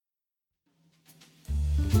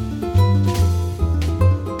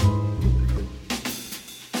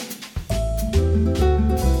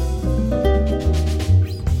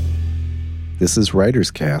This is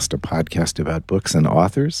Writer's Cast, a podcast about books and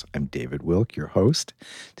authors. I'm David Wilk, your host.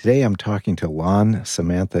 Today I'm talking to Lan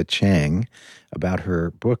Samantha Chang about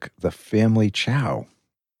her book, The Family Chow,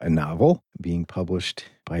 a novel being published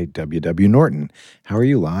by W.W. Norton. How are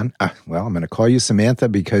you, Lan? Well, I'm going to call you Samantha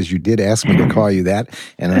because you did ask me to call you that,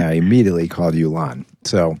 and I immediately called you Lan.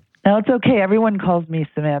 So, no, it's okay. Everyone calls me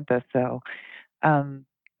Samantha, so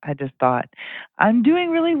I just thought, I'm doing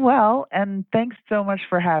really well, and thanks so much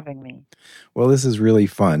for having me. Well, this is really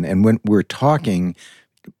fun. And when we're talking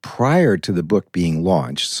prior to the book being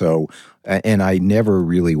launched, and I never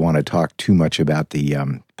really want to talk too much about the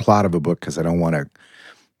plot of a book because I don't want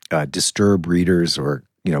to disturb readers or,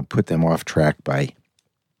 put them off track by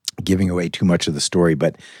giving away too much of the story.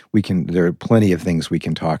 But there are plenty of things we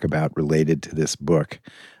can talk about related to this book.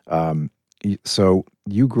 So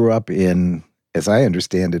you grew up in, as I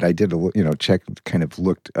understand it, I did kind of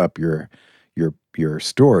looked up your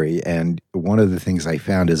story, and one of the things I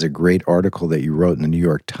found is a great article that you wrote in the New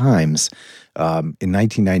York Times in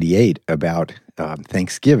 1998 about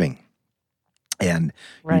Thanksgiving, and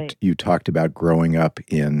right. you talked about growing up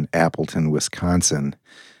in Appleton, Wisconsin,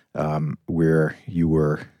 where you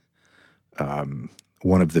were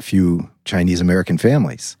one of the few Chinese American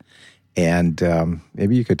families, and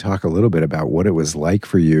maybe you could talk a little bit about what it was like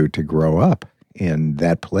for you to grow up in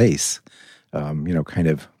that place, kind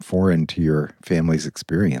of foreign to your family's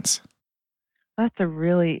experience. That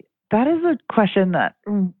is a question that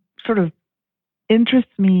sort of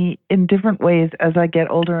interests me in different ways as I get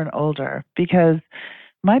older and older, because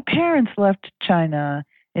my parents left China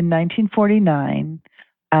in 1949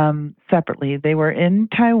 separately. They were in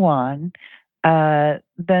Taiwan.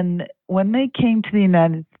 Then when they came to the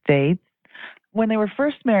United States, when they were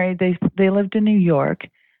first married, they lived in New York.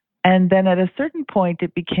 And then at a certain point,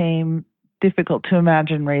 it became difficult to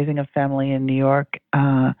imagine raising a family in New York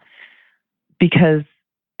because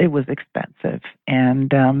it was expensive.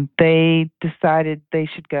 And they decided they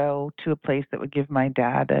should go to a place that would give my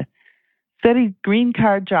dad a steady green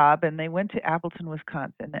card job. And they went to Appleton,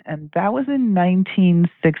 Wisconsin. And that was in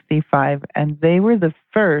 1965. And they were the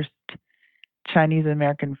first Chinese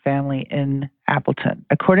American family in Appleton,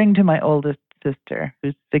 according to my oldest sister,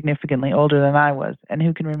 who's significantly older than I was, and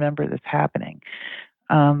who can remember this happening.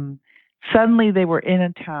 Suddenly they were in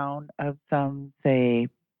a town of some, say,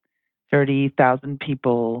 30,000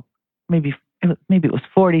 people, maybe it was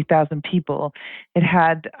 40,000 people. It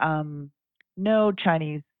had no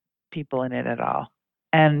Chinese people in it at all,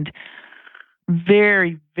 and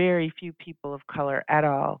very, very few people of color at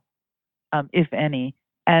all, if any.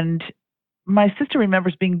 And my sister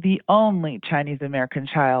remembers being the only Chinese American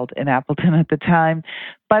child in Appleton at the time.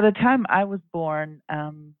 By the time I was born,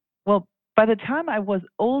 by the time I was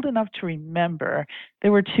old enough to remember,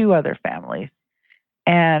 there were two other families.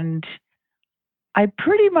 And I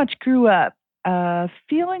pretty much grew up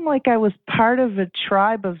feeling like I was part of a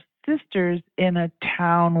tribe of sisters in a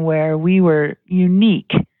town where we were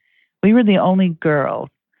unique. We were the only girls.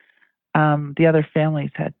 The other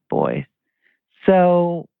families had boys.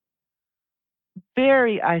 So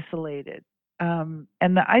very isolated. And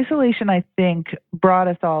the isolation, I think, brought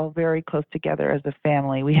us all very close together as a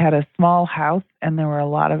family. We had a small house, and there were a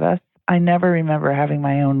lot of us. I never remember having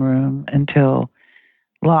my own room until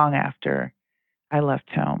long after I left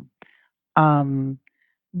home.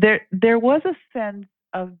 There was a sense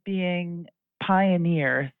of being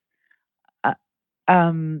pioneers, but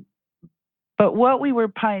what we were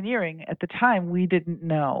pioneering at the time, we didn't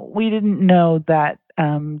know. We didn't know that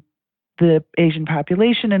the Asian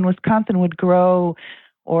population in Wisconsin would grow,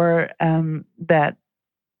 or that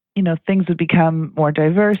things would become more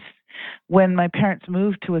diverse. When my parents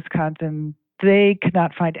moved to Wisconsin, they could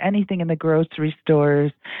not find anything in the grocery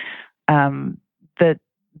stores that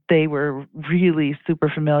they were really super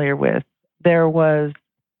familiar with. There was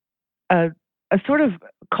a sort of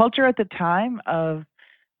culture at the time of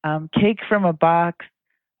cake from a box,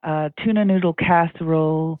 tuna noodle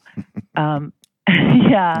casserole.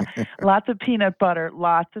 Yeah, lots of peanut butter.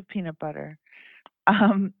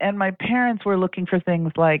 And my parents were looking for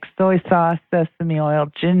things like soy sauce, sesame oil,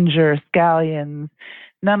 ginger, scallions.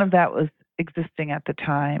 None of that was existing at the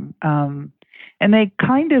time. And they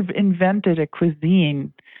kind of invented a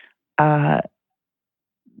cuisine.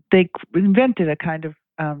 They invented a kind of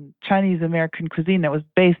Chinese American cuisine that was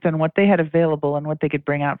based on what they had available and what they could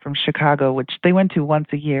bring out from Chicago, which they went to once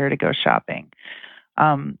a year to go shopping.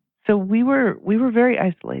 So we were very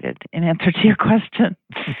isolated, in answer to your question.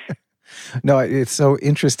 No, it's so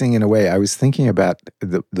interesting in a way. I was thinking about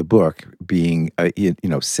the book being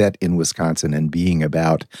set in Wisconsin and being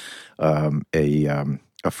about a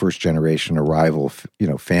a first-generation arrival,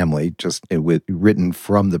 family, just written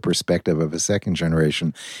from the perspective of a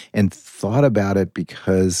second-generation, and thought about it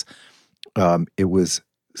because it was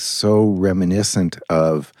so reminiscent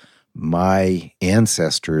of my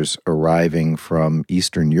ancestors arriving from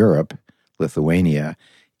Eastern Europe, Lithuania,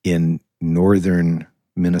 in northern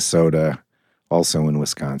Minnesota, also in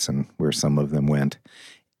Wisconsin, where some of them went.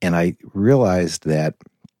 And I realized that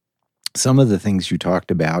some of the things you talked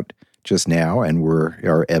about just now and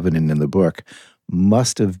are evident in the book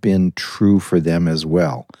must have been true for them as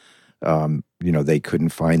well. They couldn't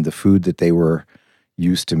find the food that they were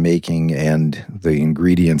used to making and the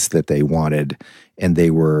ingredients that they wanted, and they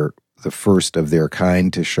were the first of their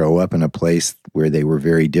kind to show up in a place where they were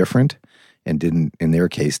very different and in their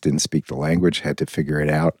case, didn't speak the language, had to figure it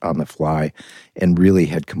out on the fly, and really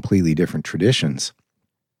had completely different traditions.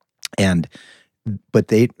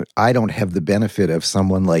 But I don't have the benefit of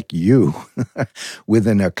someone like you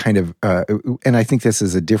within a kind of, and I think this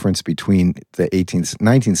is a difference between the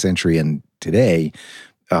 19th century and today,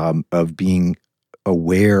 of being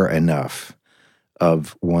aware enough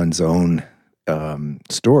of one's own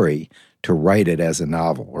story to write it as a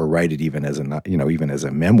novel or write it even as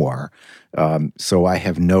a memoir. So I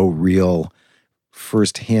have no real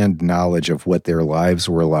firsthand knowledge of what their lives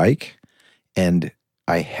were like, and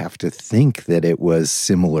I have to think that it was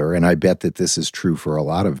similar, and I bet that this is true for a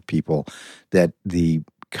lot of people, that the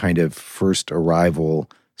kind of first arrival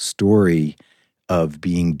story of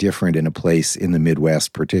being different in a place in the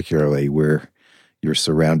Midwest, particularly where you're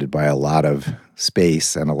surrounded by a lot of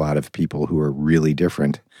space and a lot of people who are really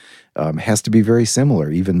different, has to be very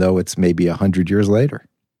similar, even though it's maybe 100 years later.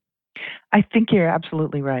 I think you're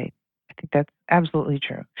absolutely right. I think that's absolutely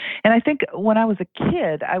true. And I think when I was a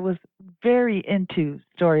kid, I was very into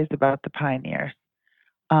stories about the pioneers.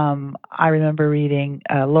 I remember reading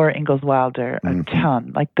Laura Ingalls Wilder a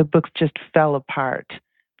ton. Like, the books just fell apart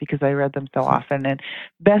because I read them so often. And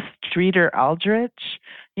Bess Streeter Aldrich,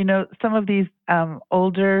 some of these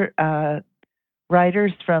older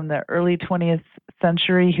writers from the early 20th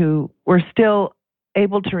century who were still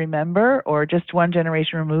able to remember, or just one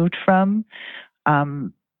generation removed from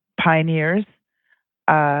pioneers,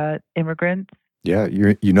 immigrants. Yeah,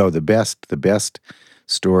 the best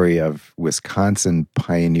story of Wisconsin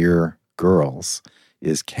pioneer girls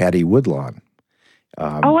is Caddy Woodlawn.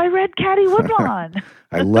 I read Caddy Woodlawn.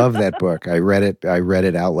 I love that book. I read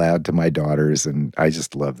it out loud to my daughters, and I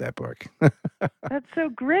just love that book. That's so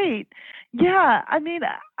great. Yeah, I mean,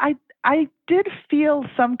 I did feel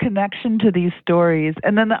some connection to these stories,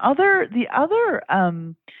 and then the other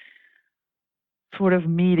sort of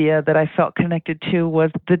media that I felt connected to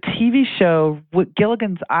was the TV show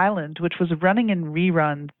Gilligan's Island, which was running in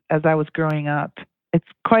reruns as I was growing up. It's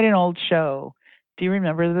quite an old show. Do you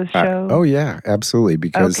remember this show? Oh yeah, absolutely.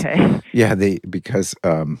 Because okay.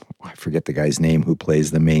 I forget the guy's name who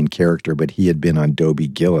plays the main character, but he had been on Dobie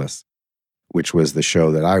Gillis, which was the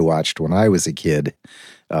show that I watched when I was a kid,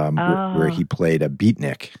 where he played a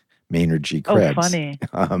beatnik, Maynard G. Krebs. Oh,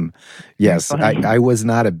 funny. Yes, funny. I was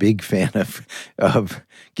not a big fan of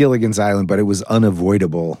Gilligan's Island, but it was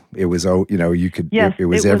unavoidable. It was, Yes, it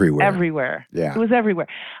was everywhere. Everywhere. Yeah. It was everywhere.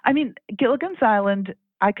 I mean, Gilligan's Island,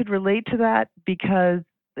 I could relate to that because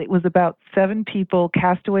it was about 7 people,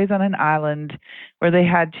 castaways on an island, where they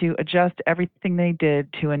had to adjust everything they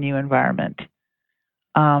did to a new environment.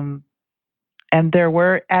 And there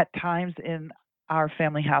were, at times in our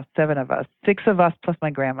family house, 7 of us, 6 of us plus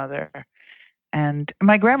my grandmother. And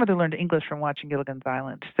my grandmother learned English from watching Gilligan's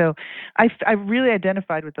Island. So I really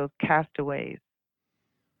identified with those castaways.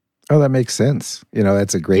 Oh, that makes sense.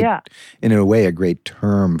 That's a great, in a way, a great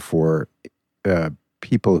term for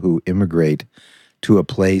people who immigrate to a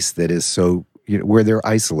place that is so, where they're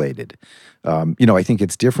isolated. I think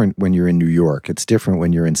it's different when you're in New York. It's different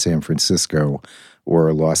when you're in San Francisco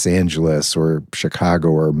or Los Angeles or Chicago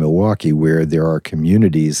or Milwaukee, where there are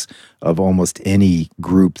communities of almost any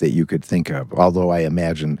group that you could think of. Although I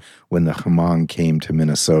imagine when the Hmong came to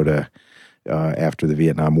Minnesota after the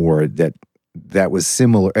Vietnam War, that was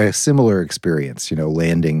a similar experience,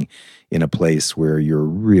 landing in a place where you're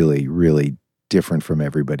really, really different from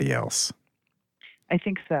everybody else. I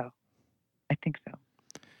think so.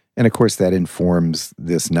 And of course, that informs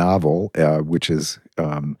this novel, which is,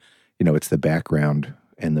 it's the background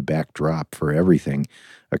and the backdrop for everything.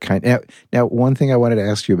 Now, one thing I wanted to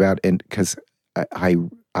ask you about, and because I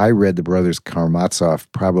read the Brothers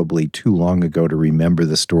Karamazov probably too long ago to remember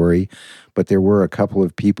the story, but there were a couple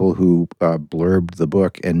of people who blurbed the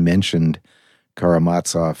book and mentioned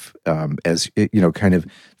Karamazov as kind of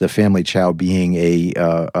the family Chow being a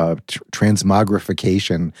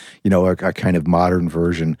transmogrification, a kind of modern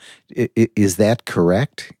version. Is that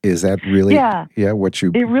correct? Is that really what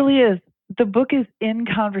you? It really is. The book is in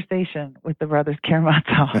conversation with the brothers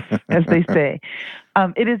Karamazov, as they say.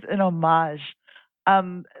 It is an homage.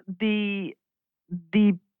 The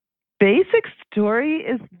basic story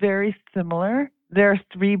is very similar. There are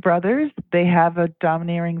three brothers. They have a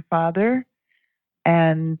domineering father,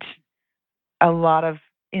 and a lot of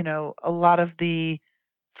the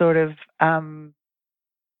sort of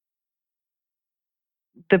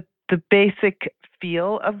the basic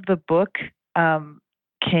feel of the book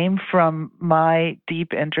came from my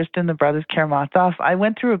deep interest in the brothers Karamazov. I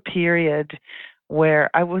went through a period where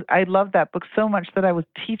I loved that book so much that I was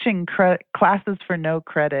teaching classes for no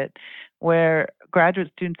credit, where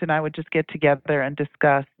graduate students and I would just get together and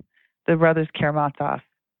discuss the brothers Karamazov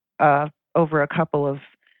over a couple of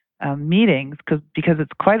meetings because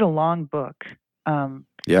it's quite a long book.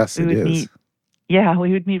 Yes, it is.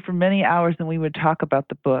 We would meet for many hours and we would talk about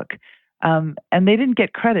the book. And they didn't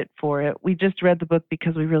get credit for it. We just read the book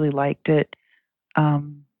because we really liked it.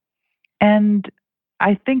 And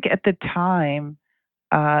I think at the time,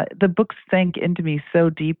 the book sank into me so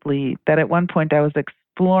deeply that at one point I was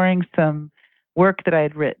exploring some work that I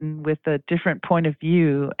had written with a different point of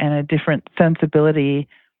view and a different sensibility,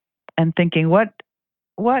 and thinking, what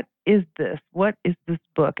is this? What is this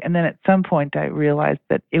book? And then at some point I realized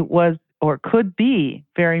that it was or could be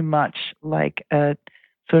very much like a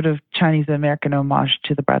sort of Chinese American homage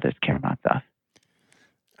to the brothers Karamazov.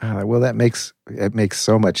 Well, that makes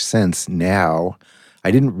so much sense now. I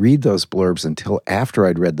didn't read those blurbs until after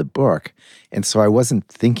I'd read the book, and so I wasn't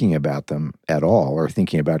thinking about them at all or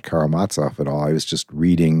thinking about Karamazov at all. I was just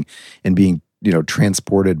reading and being,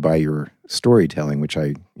 transported by your storytelling, which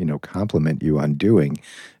I, compliment you on doing.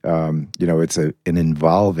 It's an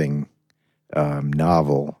involving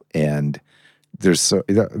novel, and there's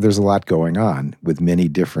a lot going on with many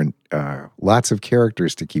different, lots of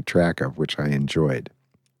characters to keep track of, which I enjoyed.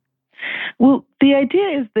 Well, the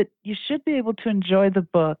idea is that you should be able to enjoy the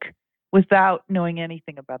book without knowing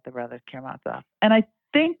anything about the brothers Karamazov. And I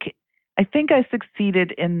think I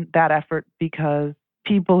succeeded in that effort because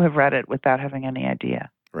people have read it without having any idea.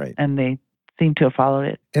 Right. And they seem to have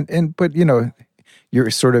followed it. But you're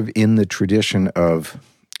sort of in the tradition of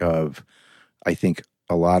I think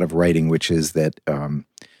a lot of writing, which is that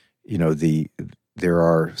there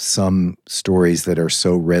are some stories that are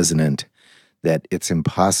so resonant that it's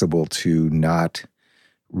impossible to not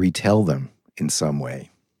retell them in some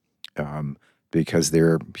way, because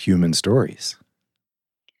they're human stories.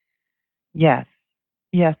 Yes,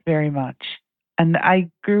 very much. And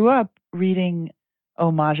I grew up reading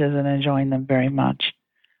homages and enjoying them very much.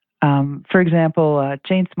 For example,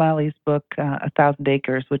 Jane Smiley's book, A Thousand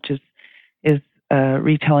Acres, which is a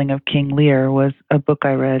retelling of King Lear, was a book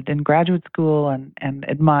I read in graduate school and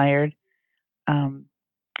admired. I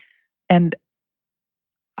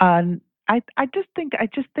just think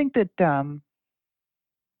that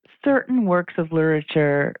certain works of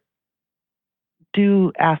literature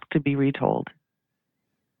do ask to be retold.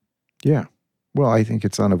 Yeah. Well, I think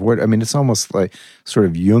it's unavoidable. I mean, it's almost like sort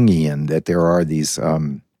of Jungian that there are these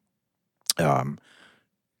kind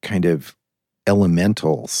of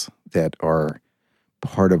elementals that are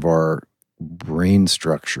part of our brain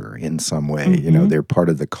structure in some way. Mm-hmm. They're part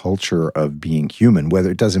of the culture of being human, whether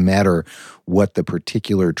it doesn't matter what the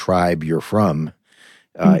particular tribe you're from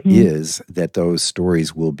is, that those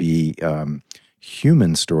stories will be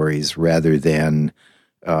human stories rather than,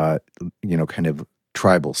 kind of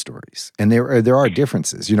tribal stories. And there are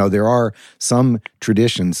differences. There are some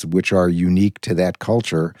traditions which are unique to that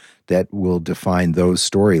culture that will define those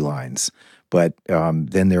storylines. But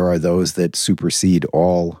then there are those that supersede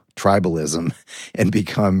all tribalism and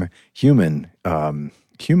become human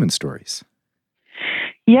stories.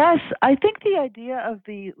 Yes, I think the idea of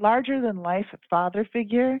the larger-than-life father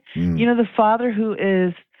figure, the father who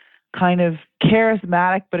is kind of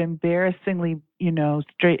charismatic but embarrassingly,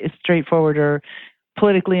 straightforward or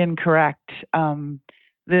politically incorrect.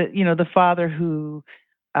 The father who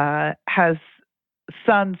has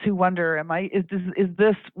sons who wonder, is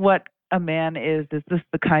this what a man is? Is this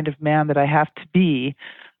the kind of man that I have to be?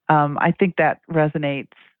 I think that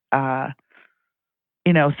resonates,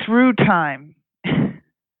 through time.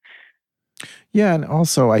 Yeah, and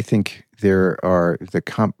also I think there are the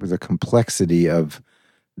complexity of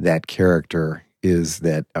that character is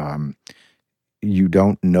that you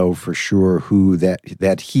don't know for sure who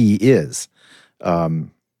that he is,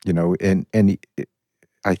 and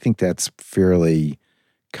I think that's fairly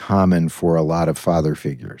common for a lot of father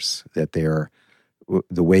figures, that they're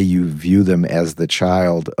the way you view them as the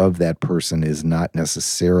child of that person is not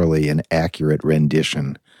necessarily an accurate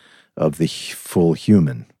rendition of the full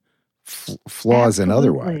human, flaws and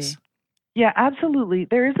otherwise. Yeah, absolutely.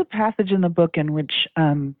 There is a passage in the book in which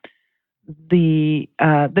the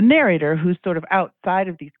narrator, who's sort of outside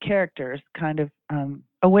of these characters, kind of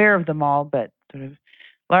aware of them all, but sort of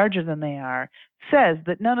larger than they are, says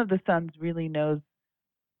that none of the sons really knows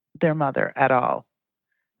their mother at all.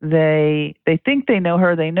 They think they know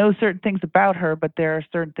her, they know certain things about her, but there are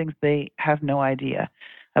certain things they have no idea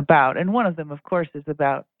about. And one of them, of course, is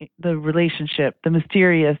about the relationship, the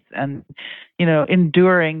mysterious and,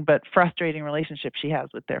 enduring but frustrating relationship she has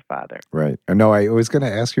with their father. Right. No, I was going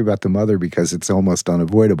to ask you about the mother because it's almost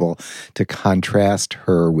unavoidable to contrast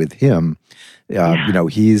her with him.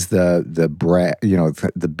 He's the brat,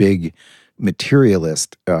 the big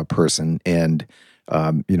materialist person, and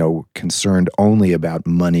concerned only about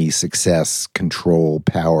money, success, control,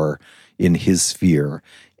 power in his sphere.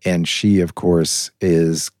 And she, of course,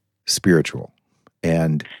 is spiritual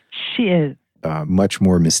and she is a much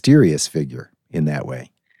more mysterious figure in that way.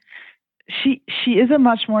 She is a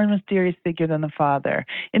much more mysterious figure than the father.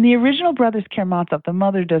 In the original Brothers Karamazov, the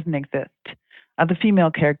mother doesn't exist. The female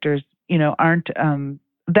characters, aren't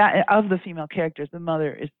that of the female characters. The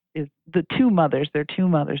mother is the two mothers. There are two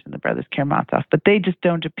mothers in the Brothers Karamazov, but they just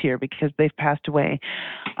don't appear because they've passed away.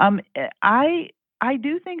 I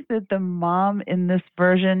do think that the mom in this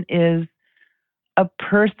version is a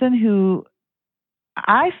person who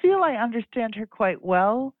I feel I understand her quite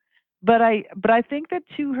well, but I think that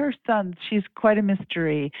to her sons she's quite a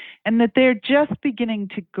mystery, and that they're just beginning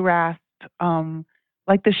to grasp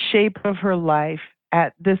like the shape of her life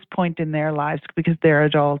at this point in their lives because they're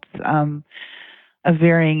adults of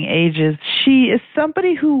varying ages. She is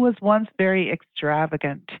somebody who was once very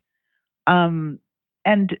extravagant.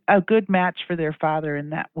 And a good match for their father in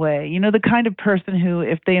that way. The kind of person who,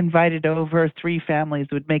 if they invited over 3 families,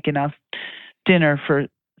 would make enough dinner for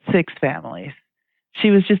 6 families. She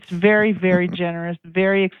was just very, very generous,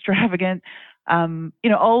 very extravagant,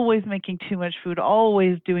 always making too much food,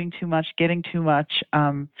 always doing too much, getting too much.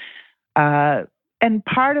 And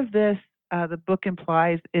part of this, the book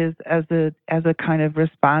implies, is as a kind of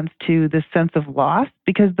response to this sense of loss,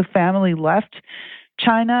 because the family left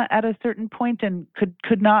China at a certain point and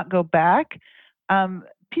could not go back.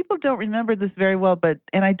 People don't remember this very well,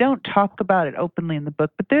 and I don't talk about it openly in the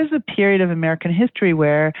book, but there's a period of American history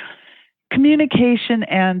where communication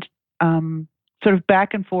and sort of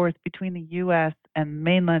back and forth between the U.S. and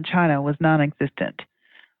mainland China was non-existent.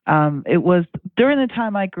 It was during the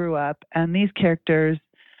time I grew up, and these characters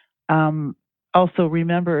also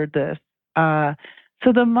remembered this.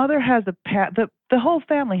 So the mother has a past. The whole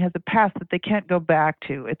family has a past that they can't go back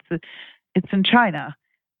to. It's in China,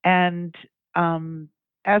 and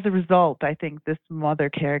as a result, I think this mother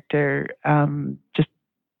character just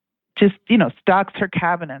stocks her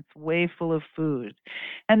cabinets way full of food,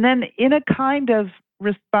 and then in a kind of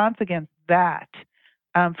response against that,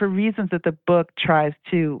 for reasons that the book tries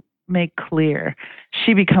to make clear,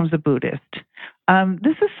 she becomes a Buddhist.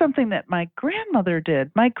 This is something that my grandmother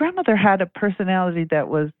did. My grandmother had a personality that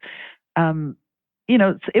was,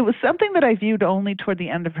 it was something that I viewed only toward the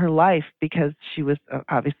end of her life because she was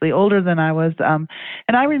obviously older than I was. And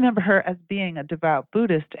I remember her as being a devout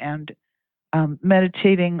Buddhist and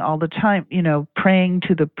meditating all the time, praying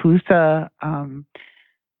to the pusa,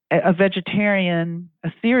 a vegetarian,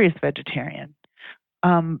 a serious vegetarian.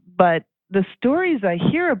 But the stories I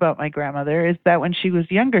hear about my grandmother is that when she was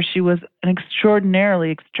younger, she was an extraordinarily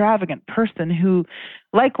extravagant person who,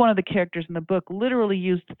 like one of the characters in the book, literally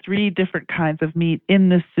used 3 different kinds of meat in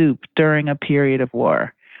the soup during a period of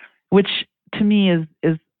war, which to me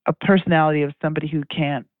is a personality of somebody who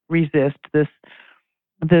can't resist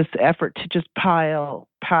this effort to just pile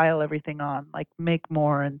everything on, like make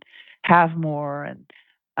more and have more, and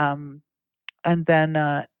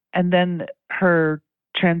then her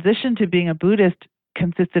transition to being a Buddhist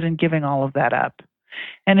consisted in giving all of that up.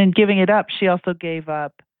 And in giving it up, she also gave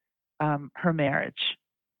up her marriage.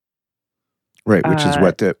 Right, which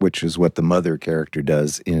is what the mother character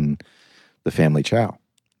does in The Family Chow.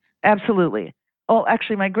 Absolutely. Well,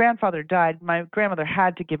 actually, my grandfather died. My grandmother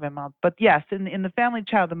had to give him up. But yes, in The Family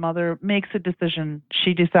Chow, the mother makes a decision.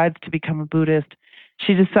 She decides to become a Buddhist.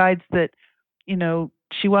 She decides that,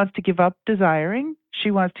 she wants to give up desiring.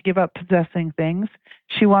 She wants to give up possessing things.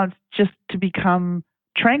 She wants just to become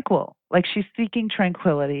tranquil. Like, she's seeking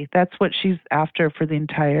tranquility. That's what she's after for the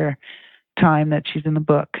entire time that she's in the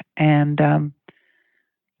book. And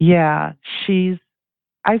she's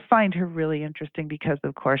I find her really interesting because,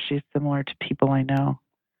 of course, she's similar to people I know.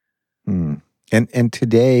 Hmm. And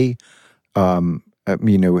today, how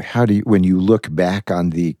do you, when you look back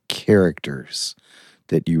on the characters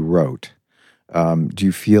that you wrote, do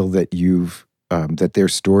you feel that that their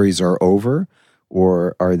stories are over,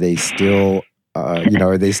 or are they still,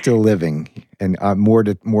 are they still living and more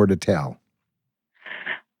to tell?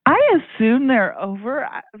 I assume they're over.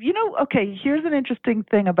 Okay, here's an interesting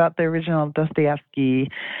thing about the original Dostoevsky.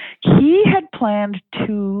 He had planned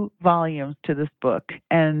 2 volumes to this book,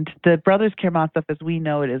 and the Brothers Karamazov, as we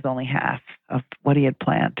know it, is only half of what he had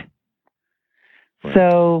planned. Right.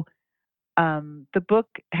 So the book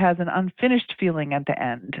has an unfinished feeling at the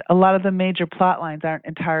end. A lot of the major plot lines aren't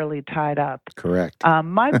entirely tied up. Correct.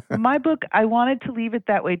 My book, I wanted to leave it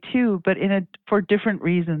that way too, but for different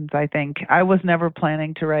reasons. I think I was never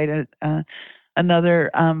planning to write another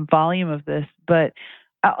volume of this, but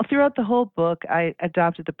throughout the whole book, I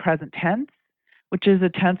adopted the present tense, which is a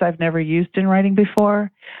tense I've never used in writing before.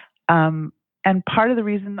 And part of the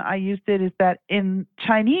reason I used it is that in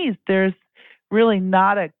Chinese, there's really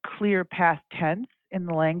not a clear past tense in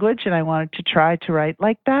the language, and I wanted to try to write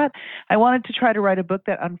like that. I wanted to try to write a book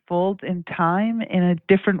that unfolds in time in a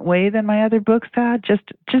different way than my other books had, just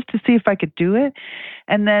to see if I could do it.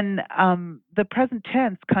 And then the present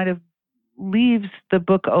tense kind of leaves the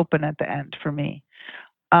book open at the end for me.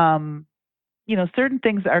 Certain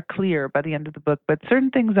things are clear by the end of the book, but certain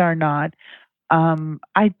things are not.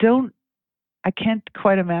 I can't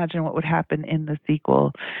quite imagine what would happen in the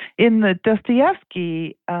sequel. In the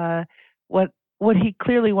Dostoevsky, what he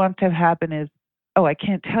clearly wants to have happen is, I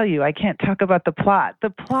can't tell you. I can't talk about the plot.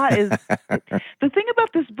 The plot is the thing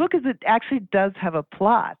about this book is it actually does have a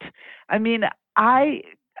plot. I mean, I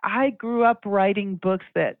grew up writing books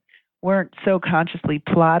that weren't so consciously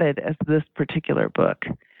plotted as this particular book.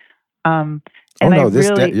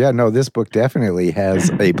 This book definitely has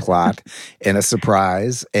a plot and a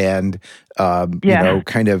surprise, and that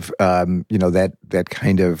kind of, I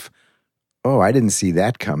didn't see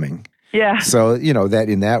that coming. Yeah. So that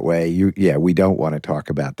in that way, we don't want to talk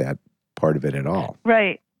about that part of it at all.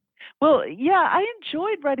 Right. Well, yeah, I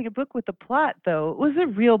enjoyed writing a book with a plot, though. It was a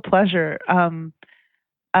real pleasure.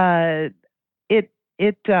 It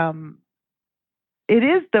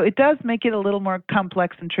is, though. It does make it a little more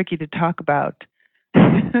complex and tricky to talk about.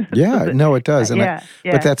 Yeah, no, it does. And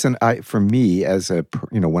but that's for me as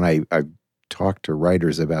when I talk to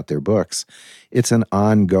writers about their books, it's an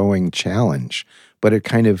ongoing challenge. But it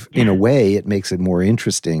kind of, in a way, it makes it more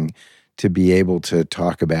interesting to be able to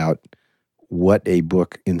talk about what a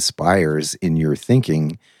book inspires in your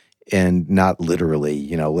thinking, and not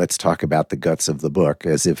literally, let's talk about the guts of the book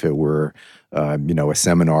as if it were, a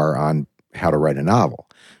seminar on how to write a novel.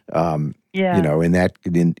 In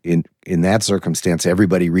that circumstance,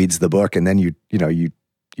 everybody reads the book, and then you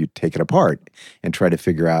take it apart and try to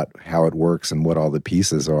figure out how it works and what all the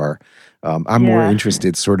pieces are. I'm more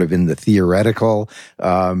interested sort of in the theoretical,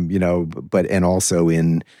 and also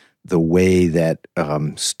in the way that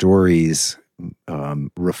stories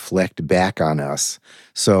reflect back on us.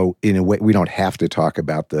 So in a way, we don't have to talk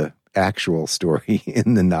about the actual story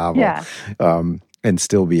in the novel, and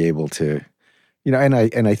still be able to,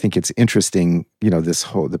 and I think it's interesting,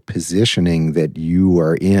 the positioning that you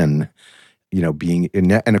are in, being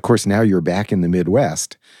in, and of course now you're back in the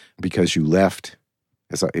Midwest because you left.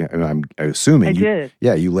 I'm assuming I did.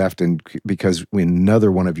 Yeah, you left, and because in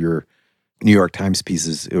another one of your New York Times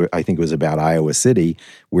pieces, I think it was about Iowa City,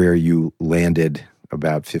 where you landed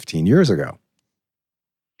about 15 years ago.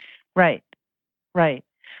 Right. I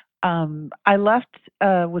left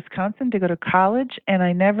Wisconsin to go to college, and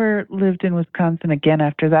I never lived in Wisconsin again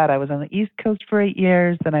after that. I was on the East Coast for 8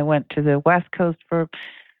 years, then I went to the West Coast for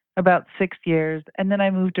about 6 years, and then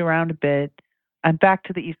I moved around a bit. I'm back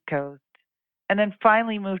to the East Coast, and then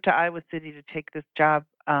finally moved to Iowa City to take this job.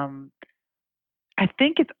 I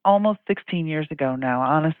think it's almost 16 years ago now.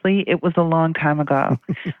 Honestly, it was a long time ago.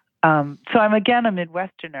 So I'm again a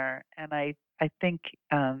Midwesterner, and I think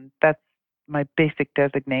that's my basic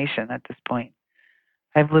designation at this point.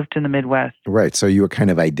 I've lived in the Midwest. Right. So you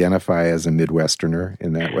kind of identify as a Midwesterner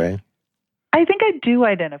in that way? I think I do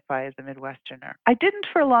identify as a Midwesterner. I didn't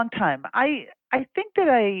for a long time. I think that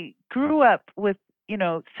I grew up with,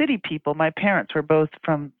 city people. My parents were both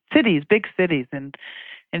from cities, big cities in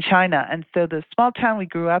China. And so the small town we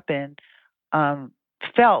grew up in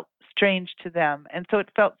felt strange to them. And so it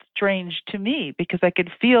felt strange to me because I could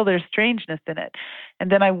feel their strangeness in it. And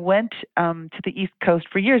then I went to the East Coast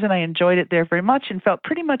for years, and I enjoyed it there very much and felt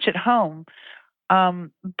pretty much at home.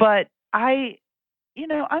 But I'm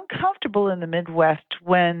comfortable in the Midwest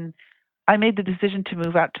when I made the decision to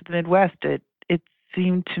move out to the Midwest, it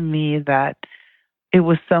seemed to me that it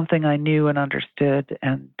was something I knew and understood,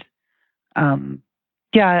 and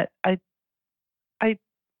yeah, I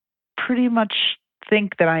pretty much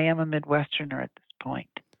think that I am a Midwesterner at this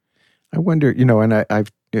point. I wonder, and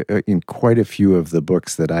I've in quite a few of the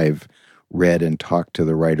books that I've read and talked to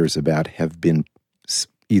the writers about have been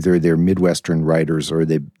either they're Midwestern writers or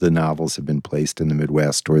the novels have been placed in the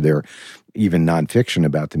Midwest, or they're even nonfiction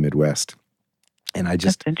about the Midwest. And I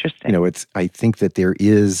just, That's interesting. I think that there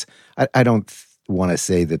is, I don't want to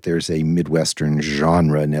say that there's a Midwestern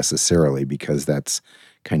genre necessarily, because that's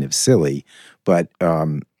kind of silly, but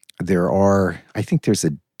I think there's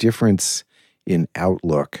a difference in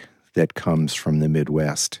outlook that comes from the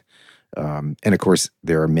Midwest. And of course,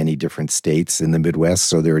 there are many different states in the Midwest,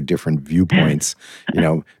 so there are different viewpoints.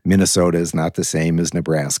 Minnesota is not the same as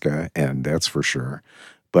Nebraska, and that's for sure.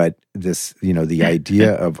 But this, the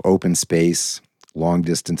idea of open space, long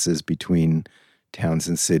distances between towns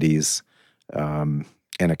and cities, and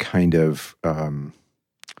a kind of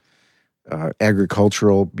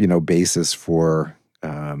agricultural, basis for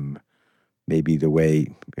maybe the way,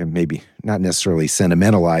 maybe not necessarily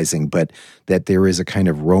sentimentalizing, but that there is a kind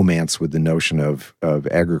of romance with the notion of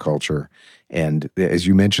agriculture. And as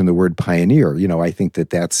you mentioned the word pioneer, I think that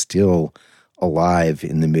that's still alive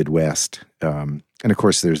in the Midwest. And of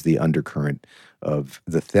course, there's the undercurrent of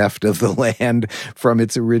the theft of the land from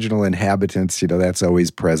its original inhabitants. That's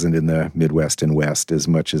always present in the Midwest and West as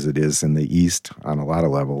much as it is in the East on a lot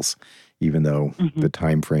of levels, even though the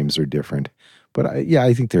time frames are different. But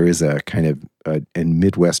I think there is a kind of a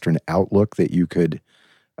Midwestern outlook that you could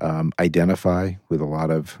identify with a lot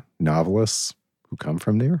of novelists who come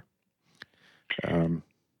from there.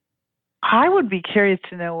 I would be curious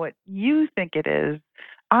to know what you think it is.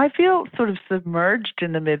 I feel sort of submerged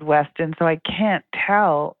in the Midwest, and so I can't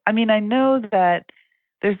tell. I mean, I know that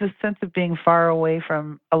there's this sense of being far away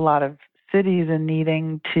from a lot of cities and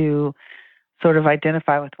needing to sort of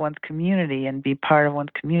identify with one's community and be part of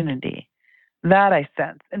one's community. That I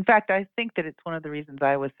sense. In fact, I think that it's one of the reasons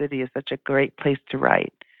Iowa City is such a great place to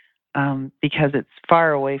write, because it's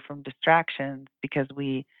far away from distractions, because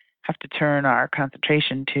we have to turn our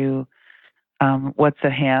concentration to what's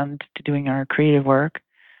at hand, to doing our creative work.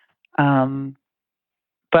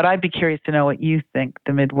 But I'd be curious to know what you think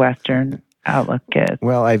the Midwestern outlook is.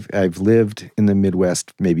 Well, I've lived in the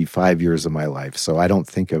Midwest maybe 5 years of my life, so I don't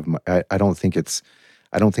think I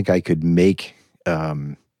could make.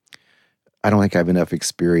 I don't think I have enough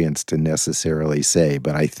experience to necessarily say,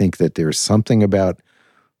 but I think that there's something about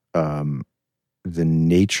the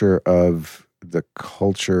nature of the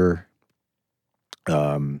culture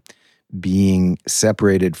being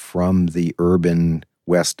separated from the urban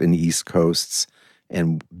West and East coasts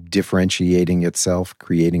and differentiating itself,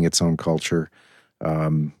 creating its own culture.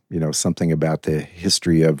 Something about the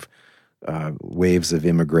history of waves of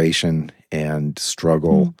immigration and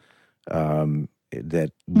struggle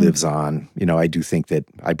that lives on. I do think that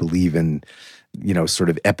I believe in, sort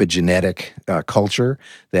of epigenetic culture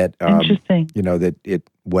that, Interesting. That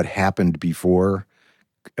what happened before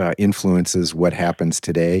influences what happens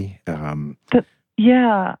today.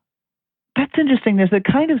 Yeah, that's interesting. There's a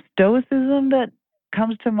kind of stoicism that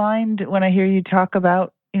comes to mind when I hear you talk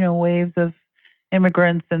about, waves of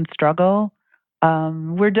immigrants and struggle.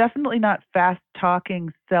 We're definitely not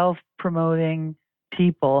fast-talking, self-promoting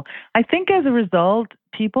people. I think as a result,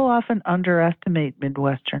 people often underestimate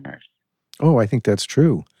Midwesterners. Oh, I think that's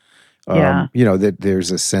true. Yeah. That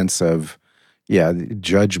there's a sense of,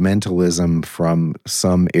 judgmentalism from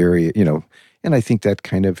some area, and I think that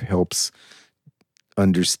kind of helps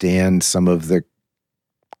understand some of the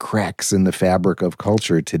cracks in the fabric of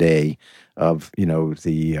culture today of,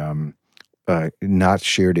 the not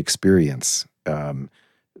shared experience,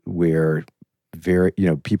 where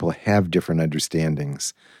people have different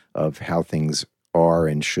understandings of how things are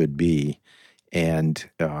and should be. And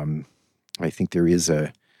I think there is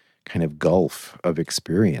a kind of gulf of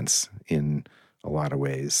experience in a lot of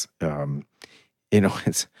ways. I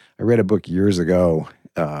read a book years ago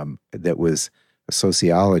that was a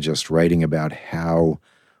sociologist writing about how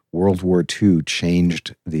World War II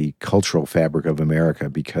changed the cultural fabric of America,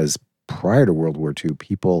 because prior to World War II,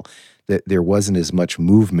 there wasn't as much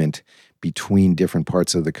movement between different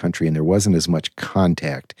parts of the country, and there wasn't as much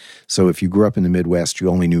contact. So if you grew up in the Midwest, you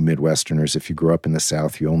only knew Midwesterners. If you grew up in the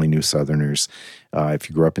South, you only knew Southerners. If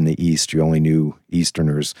you grew up in the East, you only knew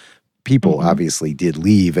Easterners. People obviously did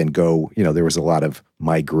leave and go, there was a lot of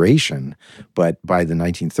migration, but by the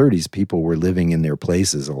 1930s, people were living in their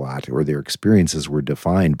places a lot, or their experiences were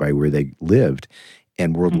defined by where they lived.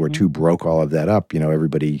 And World War II broke all of that up.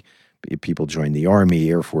 Everybody People joined the Army,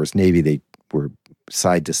 Air Force, Navy. They were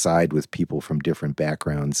side to side with people from different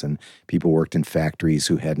backgrounds, and people worked in factories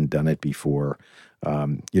who hadn't done it before.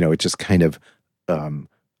 It just kind of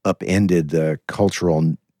upended the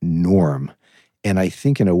cultural norm. And I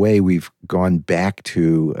think in a way we've gone back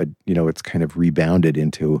to, it's kind of rebounded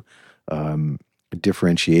into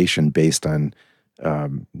differentiation based on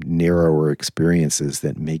narrower experiences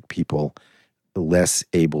that make people less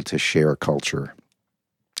able to share culture.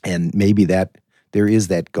 And maybe that there is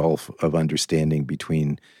that gulf of understanding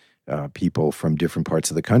between people from different parts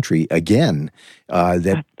of the country. Again,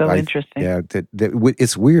 that's so interesting. Yeah,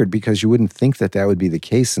 it's weird because you wouldn't think that would be the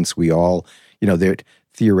case, since we all,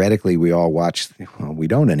 theoretically, we all watch. Well, we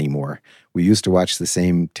don't anymore. We used to watch the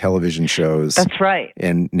same television shows. That's right.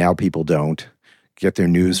 And now people don't get their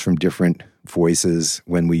news from different voices.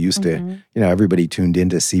 When we used to, everybody tuned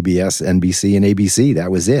into CBS, NBC, and ABC.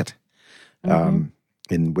 That was it.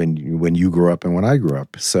 And when you grew up and when I grew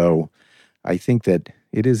up. So I think that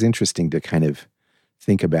it is interesting to kind of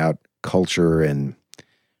think about culture and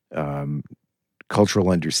cultural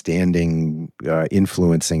understanding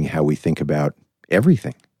influencing how we think about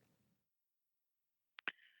everything.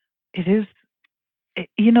 It is,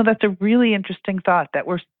 that's a really interesting thought, that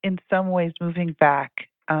we're in some ways moving back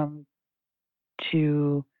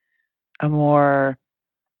to a more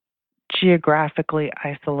geographically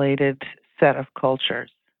isolated set of cultures.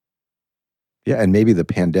 Yeah, and maybe the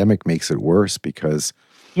pandemic makes it worse because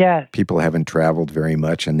people haven't traveled very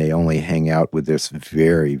much and they only hang out with this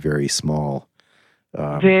very, very small.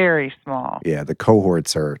 Very small. Yeah, the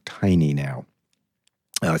cohorts are tiny now.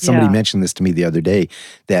 Somebody mentioned this to me the other day,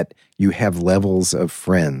 that you have levels of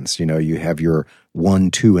friends. You have your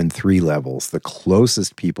 1, 2, and 3 levels. The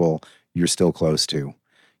closest people you're still close to.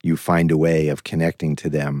 You find a way of connecting to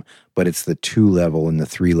them, but it's the 2 level and the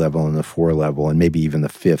 3 level and the 4 level and maybe even the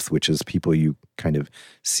 5th, which is people you kind of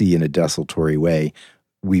see in a desultory way.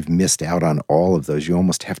 We've missed out on all of those. You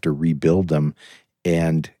almost have to rebuild them,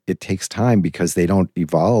 and it takes time because they don't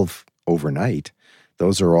evolve overnight.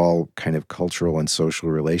 Those are all kind of cultural and social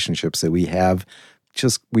relationships that we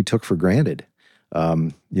took for granted.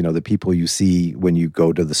 The people you see when you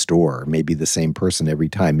go to the store, maybe the same person every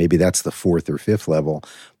time. Maybe that's the 4th or 5th level,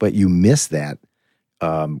 but you miss that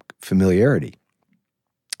familiarity,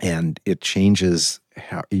 and it changes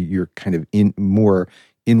how you're kind of more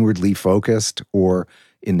inwardly focused, or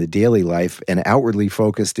in the daily life, and outwardly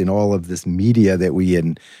focused in all of this media that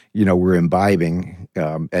we're imbibing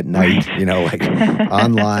at night, like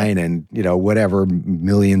online and, whatever,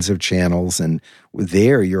 millions of channels. And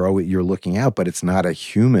there you're looking out, but it's not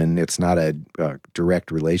it's not a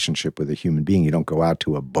direct relationship with a human being. You don't go out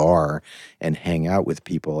to a bar and hang out with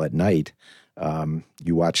people at night.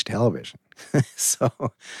 You watch television. So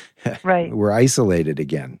right. We're isolated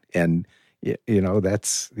again. And, I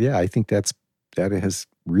think that has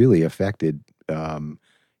really affected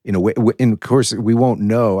in a way. And of course, we won't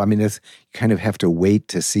know. I mean, it's kind of have to wait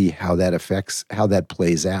to see how that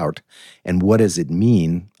plays out. And what does it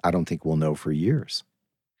mean? I don't think we'll know for years.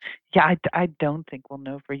 Yeah, I don't think we'll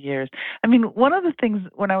know for years. I mean, one of the things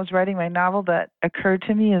when I was writing my novel that occurred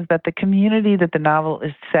to me is that the community that the novel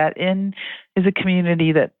is set in is a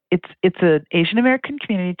community that it's an Asian American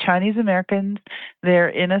community, Chinese Americans. They're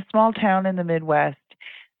in a small town in the Midwest,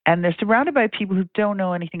 and they're surrounded by people who don't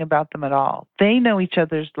know anything about them at all. They know each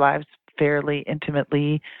other's lives fairly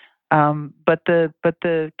intimately, but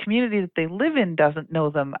the community that they live in doesn't know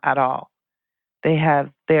them at all.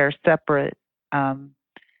 They're separate.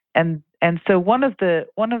 And so one of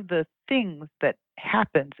the things that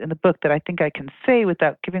happens in the book that I think I can say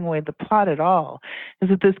without giving away the plot at all is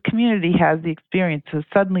that this community has the experience of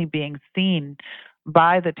suddenly being seen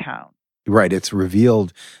by the town. Right. It's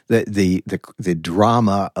revealed that the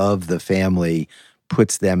drama of the family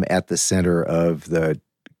puts them at the center of the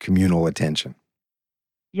communal attention.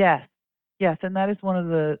 Yes. Yes. And that is one of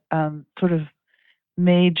the sort of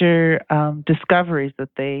major discoveries that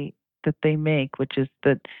they make, which is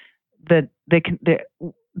that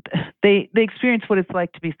they experience what it's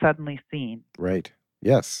like to be suddenly seen. Right.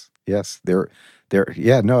 Yes. They're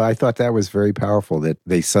yeah, no, I thought that was very powerful, that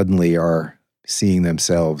they suddenly are seeing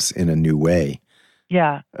themselves in a new way.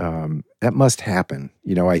 Yeah. That must happen.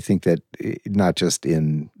 I think that not just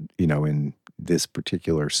in this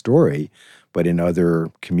particular story, but in other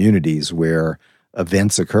communities where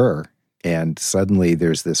events occur and suddenly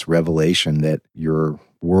there's this revelation that your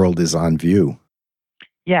world is on view.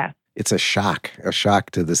 Yeah. It's a shock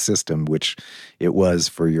to the system, which it was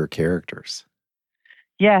for your characters.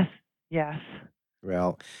 Yes.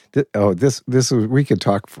 Well, this was, we could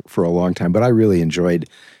talk for a long time, but I really enjoyed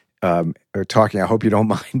talking. I hope you don't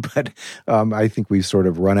mind, but I think we've sort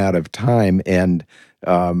of run out of time, and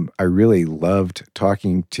I really loved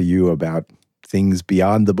talking to you about things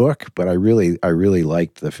beyond the book. But I really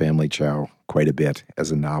liked The Family Chow quite a bit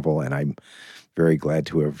as a novel, and I'm very glad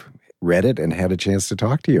to have read it and had a chance to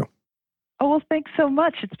talk to you. Oh, well, thanks so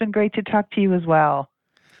much. It's been great to talk to you as well.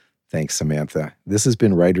 Thanks, Samantha. This has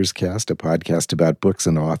been Writer's Cast, a podcast about books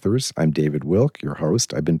and authors. I'm David Wilk, your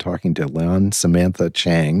host. I've been talking to Leon Samantha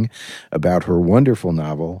Chang about her wonderful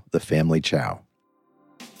novel, The Family Chow.